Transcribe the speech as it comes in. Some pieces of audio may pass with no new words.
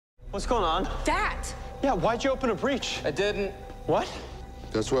What's going on? That! Yeah, why'd you open a breach? I didn't. What?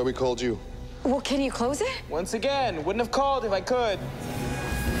 That's why we called you. Well, can you close it? Once again, wouldn't have called if I could.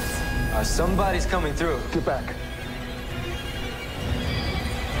 Somebody's coming through. Get back.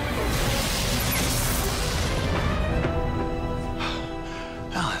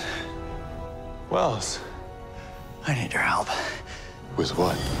 Alan. Wells. I need your help. With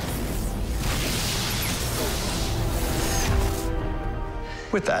what?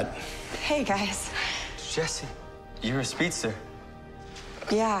 With that. Hey, guys. Jesse, you're a speedster.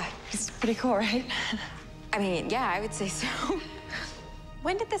 Yeah, it's pretty cool, right? I mean, yeah, I would say so.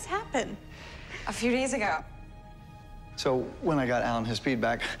 When did this happen? A few days ago. So when I got Alan his speed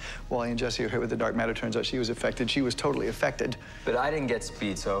back, Wally and Jesse were hit with the dark matter. Turns out she was affected. She was totally affected. But I didn't get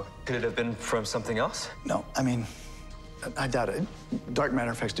speed, so could it have been from something else? No, I mean, I doubt it. Dark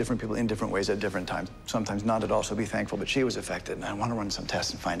matter affects different people in different ways at different times. Sometimes not at all, so be thankful. But she was affected, and I want to run some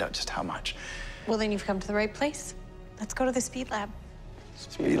tests and find out just how much. Well, then you've come to the right place. Let's go to the speed lab.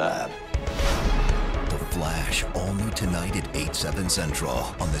 Speed lab. The Flash, all new tonight at 8/7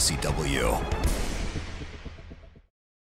 Central on the CW.